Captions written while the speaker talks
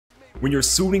When you're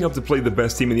suiting up to play the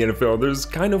best team in the NFL, there's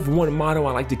kind of one motto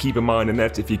I like to keep in mind, and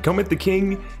that's if you come at the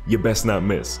king, you best not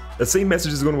miss. The same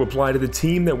message is going to apply to the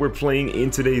team that we're playing in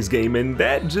today's game, and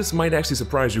that just might actually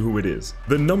surprise you who it is.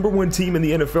 The #1 team in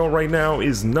the NFL right now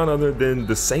is none other than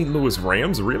the St. Louis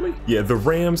Rams, really? Yeah, the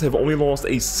Rams have only lost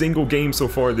a single game so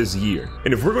far this year.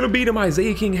 And if we're going to beat them,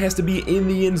 Isaiah King has to be in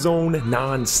the end zone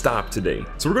non-stop today.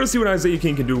 So we're going to see what Isaiah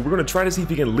King can do. We're going to try to see if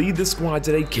he can lead this squad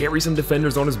today, carry some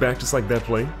defenders on his back just like that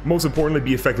play. Most importantly,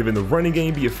 be effective in the running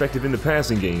game, be effective in the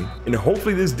passing game, and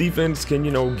hopefully this defense can,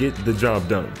 get the job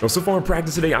done. Now, so far in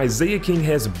practice today, Isaiah King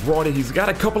has brought it. He's got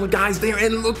a couple of guys there,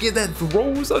 and look at that,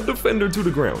 throws a defender to the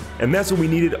ground. And that's what we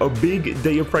needed, a big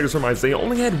day of practice from Isaiah.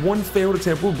 Only had one failed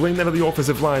attempt. We'll blame that on the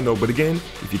offensive line, though. But again,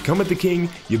 if you come at the king,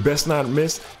 you best not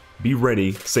miss. Be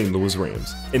ready, St. Louis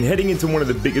Rams. And heading into one of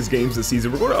the biggest games this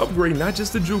season, we're going to upgrade not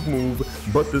just the juke move,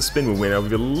 but the spin move. Now, we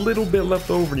have a little bit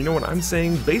left over. You know what I'm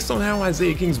saying? Based on how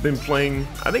Isaiah King's been playing,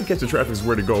 I think catch the traffic is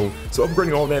where to go. So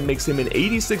upgrading all that makes him an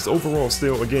 86 overall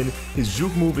still. Again, his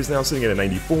juke move is now sitting at a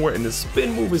 94, and the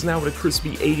spin move is now at a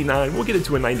crispy 89. We'll get it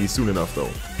to a 90 soon enough, though.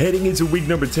 Heading into week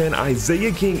number 10,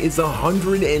 Isaiah King is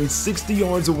 160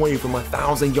 yards away from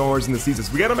 1,000 yards in the season.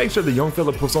 So we got to make sure the young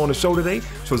fella puts on the show today,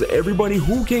 shows everybody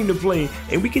who came to play,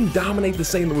 and we can dominate the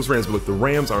St. Louis Rams. But look, the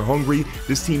Rams are hungry.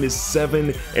 This team is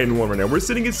 7-1 right now. We're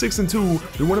sitting at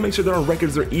 6-2. We want to make sure that our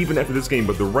records are even after this game,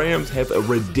 but the Rams have a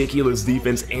ridiculous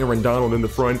defense. Aaron Donald in the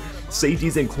front,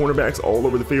 safeties and cornerbacks all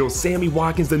over the field. Sammy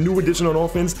Watkins, the new addition on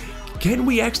offense. Can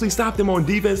we actually stop them on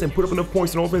defense and put up enough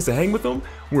points on offense to hang with them?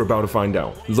 We're about to find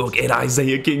out. Look at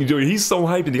Isaiah King Jr. He's so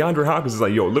hyped, and DeAndre Hopkins is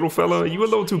like, yo, little fella, you a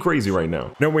little too crazy right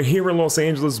now. Now, we're here in Los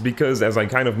Angeles because, as I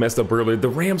kind of messed up earlier, the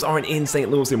Rams aren't in St.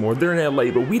 Louis anymore. They're in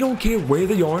LA, but we don't care where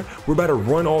they are. We're about to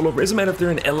run all over. It doesn't matter if they're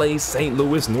in LA, St.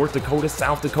 Louis, North Dakota,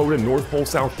 South Dakota, North Pole,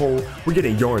 South Pole. We're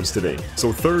getting yards today. So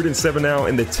 3rd and 7 now,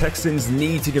 and the Texans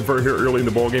need to convert here early in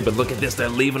the ballgame, but look at this. They're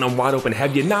leaving them wide open.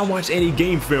 Have you not watched any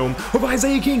game film of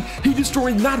Isaiah King? He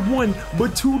destroyed not one,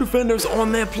 but 2 defenders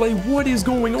on that play. What is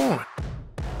going on?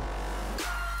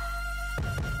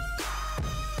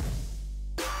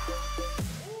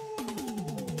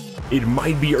 It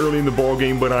might be early in the ball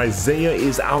game, but Isaiah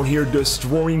is out here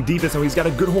destroying defense. Now, he's got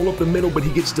a good hole up the middle, but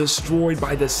he gets destroyed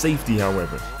by the safety,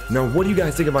 however. Now, what do you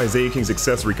guys think of Isaiah King's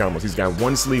accessory combos? He's got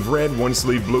one sleeve red, one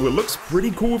sleeve blue. It looks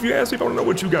pretty cool if you ask me. I don't know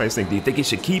what you guys think. Do you think he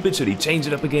should keep it? Should he change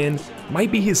it up again?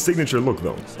 Might be his signature look,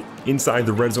 though. Inside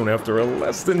the red zone after a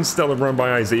less than stellar run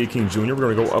by Isaiah King Jr.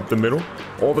 We're going to go up the middle.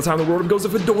 All the time the world goes to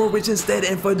Fedorowicz instead,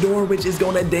 and Fedorowicz is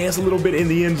going to dance a little bit in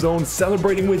the end zone,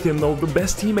 celebrating with him, though, the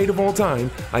best teammate of all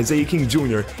time, Isaiah King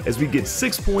Jr., as we get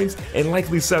 6 points and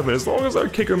likely 7, as long as our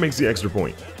kicker makes the extra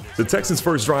point. The Texans'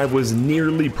 first drive was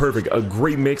nearly perfect, a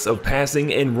great mix of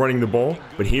passing and running the ball,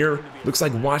 but here, looks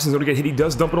like Watson's going to get hit. He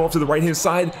does dump it off to the right-hand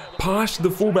side. Posh, the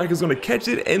fullback, is going to catch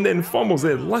it and then fumbles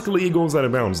it. Luckily, it goes out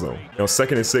of bounds, though. Now,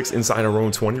 2nd and 6 inside our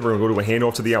own 20. We're going to go to a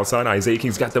handoff to the outside. Isaiah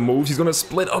King's got the moves. He's going to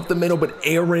split up the middle, but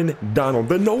Aaron Donald,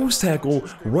 the nose tackle,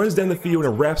 runs down the field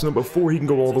and wraps him up before he can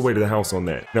go all the way to the house on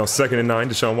that. Now, 2nd and 9,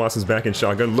 Deshaun Watson's back in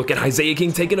shotgun. Look at Isaiah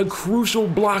King taking a crucial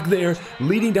block there,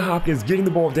 leading to Hopkins getting the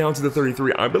ball down to the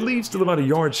 33. I believe still about a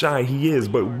yard shy he is,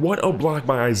 but what a block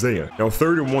by Isaiah. Now,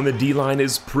 3rd and 1, the D-line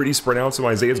is pretty spread out, so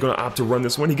Isaiah's going to opt to run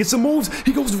this one. He gets some moves.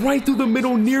 He goes right through the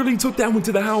middle, nearly took that one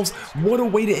to the house. What a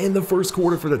way to end the first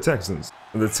quarter for the Texans.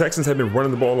 The Texans have been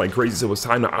running the ball like crazy, so it was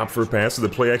time to opt for a pass. So the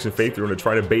play action fake, they're going to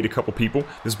try to bait a couple people.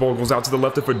 This ball goes out to the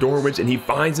left of Fedorowicz, and he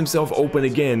finds himself open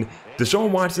again.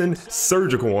 Deshaun Watson,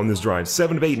 surgical on this drive.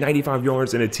 7 of 8, 95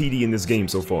 yards, and a TD in this game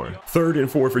so far. 3rd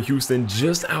and 4 for Houston,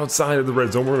 just outside of the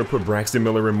red zone. We're going to put Braxton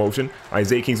Miller in motion.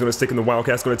 Isaiah King's going to stick in the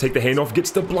Wildcats, going to take the handoff,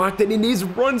 gets the block that he needs,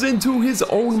 runs into his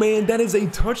own man. That is a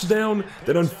touchdown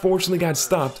that unfortunately got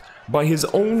stopped by his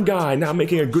own guy not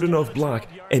making a good enough block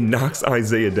and knocks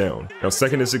Isaiah down. Now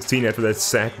 2nd and 16 after that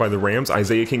sack by the Rams.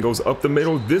 Isaiah King goes up the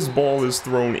middle. This ball is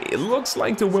thrown, it looks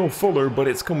like to Will Fuller, but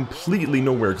it's completely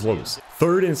nowhere close.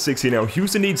 3rd and 60 now.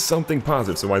 Houston needs something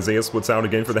positive, so Isaiah splits out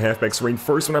again for the halfback screen.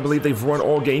 First one I believe they've run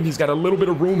all game. He's got a little bit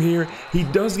of room here. He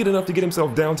does get enough to get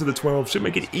himself down to the 12. Should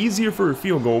make it easier for a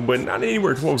field goal, but not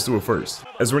anywhere close to a first.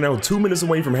 As we're now 2 minutes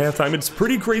away from halftime, it's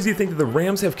pretty crazy to think that the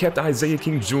Rams have kept Isaiah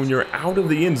King Jr. out of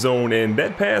the end zone, and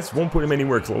that pass won't put him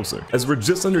anywhere closer. As we're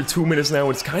just under 2 minutes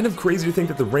now, it's kind of crazy to think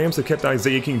that the Rams have kept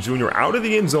Isaiah King Jr. out of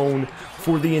the end zone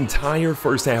for the entire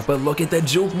first half. But look at that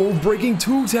juke move, breaking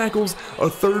 2 tackles. A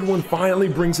 3rd one finally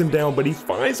brings him down, but he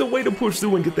finds a way to push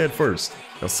through and get that first.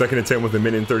 Now 2nd and 10 with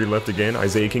 1:30 left again.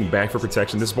 Isaiah King back for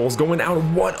protection. This ball's going out.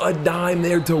 What a dime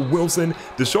there to Wilson.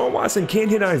 Deshaun Watson can't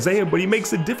hit Isaiah, but he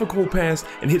makes a difficult pass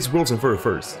and hits Wilson for a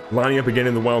first. Lining up again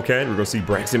in the Wildcat, we're going to see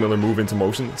Braxton Miller move into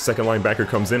motion. Second linebacker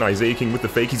comes in. Isaiah King with the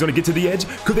fake. He's going to get to the edge.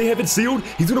 Could they have it sealed?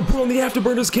 He's going to put on the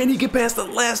afterburners. Can he get past the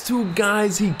last two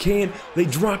guys? He can't. They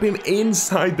drop him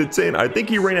inside the 10. I think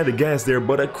he ran out of gas there,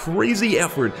 but a crazy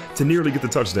effort to nearly get the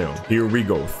touchdown. Here we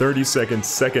go. 30 seconds,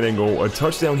 2nd and goal. A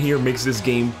touchdown here makes this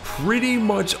game pretty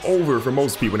much over for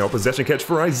most people. Now possession catch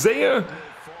for Isaiah,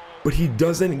 but he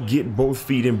doesn't get both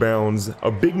feet in bounds. A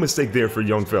big mistake there for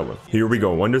young fella. Here we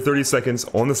go, under 30 seconds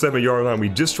on the 7-yard line. We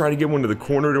just tried to get one to the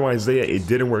corner to Isaiah. It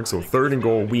didn't work, so 3rd and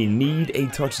goal. We need a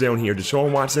touchdown here.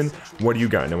 Deshaun Watson, what do you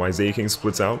got? Now Isaiah King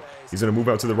splits out. He's going to move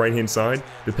out to the right-hand side.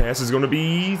 The pass is going to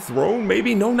be thrown.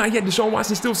 Maybe. No, not yet. Deshaun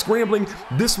Watson still scrambling.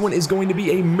 This one is going to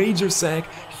be a major sack.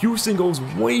 Houston goes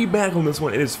way back on this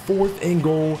one. It is 4th and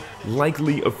goal.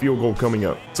 Likely a field goal coming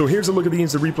up. So here's a look at the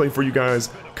instant replay for you guys.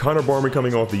 Connor Barman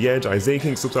coming off the edge. Isaiah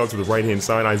King slips out to the right-hand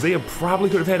side. Isaiah probably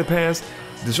could have had a pass.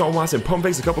 Deshaun Watson pump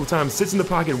fakes a couple of times. Sits in the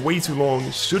pocket way too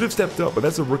long. Should have stepped up, but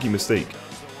that's a rookie mistake.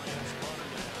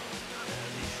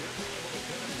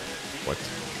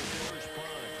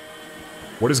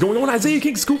 What is going on? Isaiah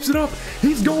King scoops it up.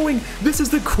 He's going. This is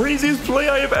the craziest play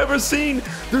I have ever seen.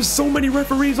 There's so many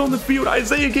referees on the field.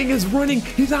 Isaiah King is running.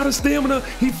 He's out of stamina.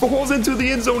 He falls into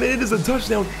the end zone, and it is a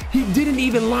touchdown. He didn't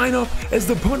even line up as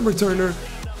the punt returner.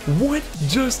 What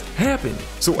just happened?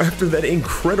 So after that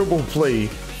incredible play,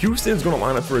 Houston's going to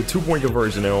line up for a 2-point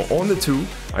conversion now on the 2.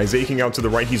 Isaiah King out to the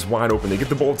right. He's wide open. They get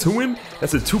the ball to him.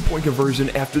 That's a 2-point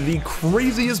conversion after the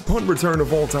craziest punt return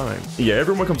of all time. Yeah,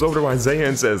 everyone comes over to Isaiah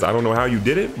and says, I don't know how you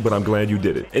did it, but I'm glad you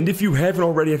did it. And if you haven't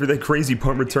already after that crazy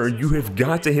punt return, you have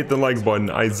got to hit the like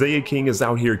button. Isaiah King is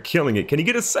out here killing it. Can he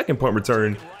get a 2nd punt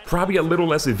return? Probably a little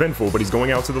less eventful, but he's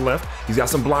going out to the left. He's got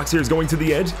some blocks here. He's going to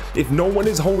the edge. If no one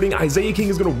is holding, Isaiah King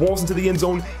is going to waltz into the end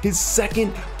zone. His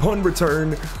 2nd punt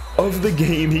return of the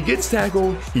game. He gets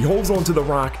tackled. He holds on to the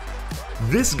rock.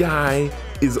 This guy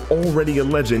is already a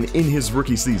legend in his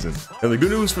rookie season. And the good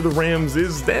news for the Rams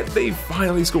is that they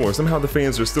finally score. Somehow the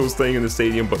fans are still staying in the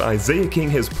stadium, but Isaiah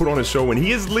King has put on a show and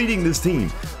he is leading this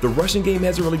team. The rushing game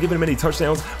hasn't really given him any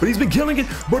touchdowns, but he's been killing it.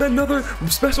 But another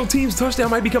special teams touchdown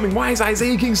might be coming. Why is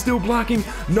Isaiah King still blocking?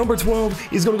 Number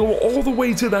 12 is going to go all the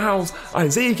way to the house.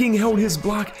 Isaiah King held his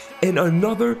block, and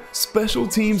another special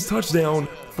teams touchdown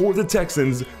for the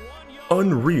Texans.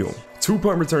 Unreal. 2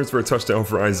 punt returns for a touchdown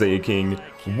for Isaiah King.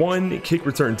 1 kick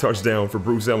return touchdown for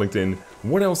Bruce Ellington.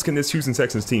 What else can this Houston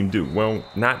Texans team do? Well,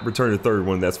 not return a 3rd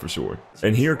one, that's for sure.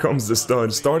 And here comes the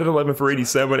stud. Started 11 for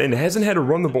 87 and hasn't had to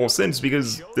run the ball since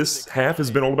because this half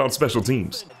has been all about special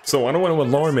teams. So I don't want to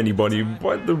alarm anybody,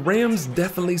 but the Rams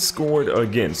definitely scored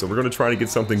again. So we're going to try to get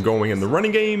something going in the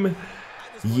running game.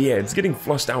 Yeah, it's getting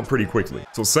flushed out pretty quickly.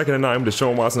 So 2nd and 9,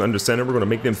 Deshaun Watson under center. We're going to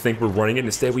make them think we're running it.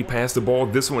 Instead, we pass the ball.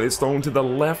 This one is thrown to the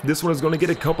left. This one is going to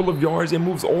get a couple of yards and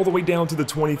moves all the way down to the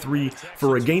 23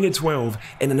 for a gain of 12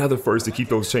 and another first to keep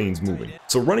those chains moving.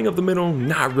 So running up the middle,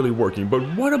 not really working. But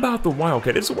what about the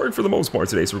Wildcat? It's worked for the most part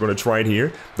today, so we're going to try it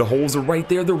here. The holes are right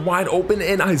there. They're wide open,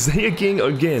 and Isaiah King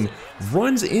again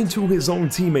runs into his own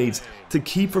teammates to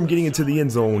keep from getting into the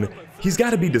end zone. He's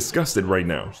got to be disgusted right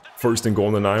now. 1st and goal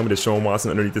on the 9 with Deshaun Watson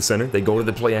underneath the center. They go to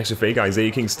the play action fake. Isaiah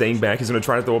King staying back. He's going to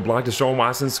try to throw a block. Deshaun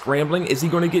Watson scrambling. Is he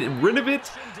going to get rid of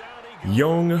it?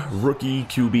 Young rookie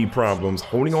QB problems,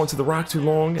 holding on to the rock too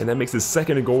long, and that makes his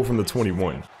 2nd and goal from the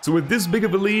 21. So with this big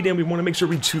of a lead, and we want to make sure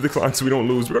we chew the clock so we don't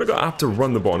lose, we're going to go opt to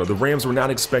run the ball. Now the Rams were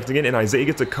not expecting it, and Isaiah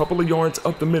gets a couple of yards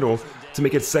up the middle to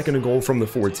make it 2nd and goal from the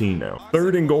 14 now.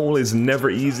 3rd and goal is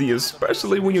never easy,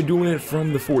 especially when you're doing it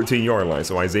from the 14-yard line.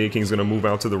 So Isaiah King's going to move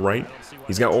out to the right.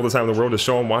 He's got all the time in the world.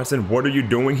 Deshaun Watson, what are you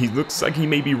doing? He looks like he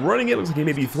may be running it, looks like he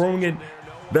may be throwing it.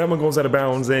 That one goes out of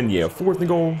bounds, and yeah, 4th and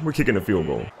goal, we're kicking a field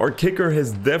goal. Our kicker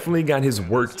has definitely got his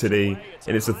work today,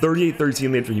 and it's a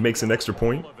 38-13 lead after he makes an extra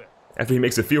point. After he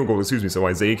makes a field goal, excuse me. So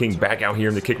Isaiah King back out here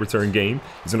in the kick return game.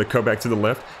 He's going to cut back to the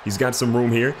left. He's got some room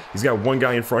here. He's got one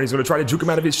guy in front. He's going to try to juke him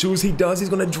out of his shoes. He does. He's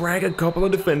going to drag a couple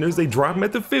of defenders. They drop him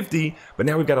at the 50, but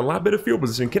now we've got a lot better field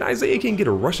position. Can Isaiah King get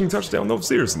a rushing touchdown? No,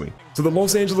 seriously. So the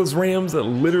Los Angeles Rams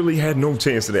literally had no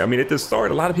chance today. I mean, at the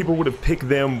start, a lot of people would have picked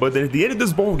them, but then at the end of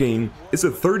this ball game, it's a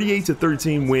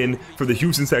 38-13 win for the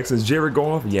Houston Texans. Jared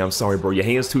Goff, yeah, I'm sorry, bro. Your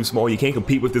hand's too small. You can't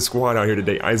compete with this squad out here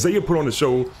today. Isaiah put on the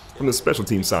show. From the special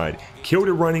team side, killed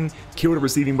at running, killed at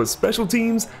receiving, but special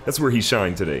teams, that's where he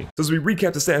shined today. So as we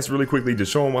recap the stats really quickly,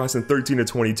 Deshaun Watson 13 of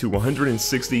 22,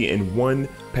 160 and 1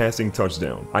 passing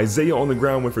touchdown. Isaiah on the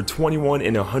ground went for 21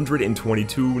 and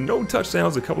 122, no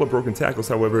touchdowns, a couple of broken tackles.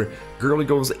 However, Gurley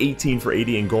goes 18 for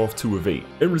 80 and Goff 2 of 8.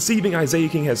 In receiving, Isaiah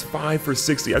King has 5 for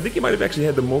 60. I think he might have actually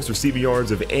had the most receiving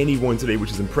yards of anyone today,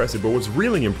 which is impressive. But what's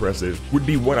really impressive would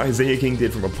be what Isaiah King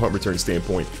did from a punt return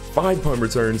standpoint. 5 punt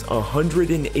returns,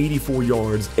 184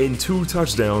 yards, and 2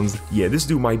 touchdowns. Yeah, this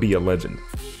dude might be a legend.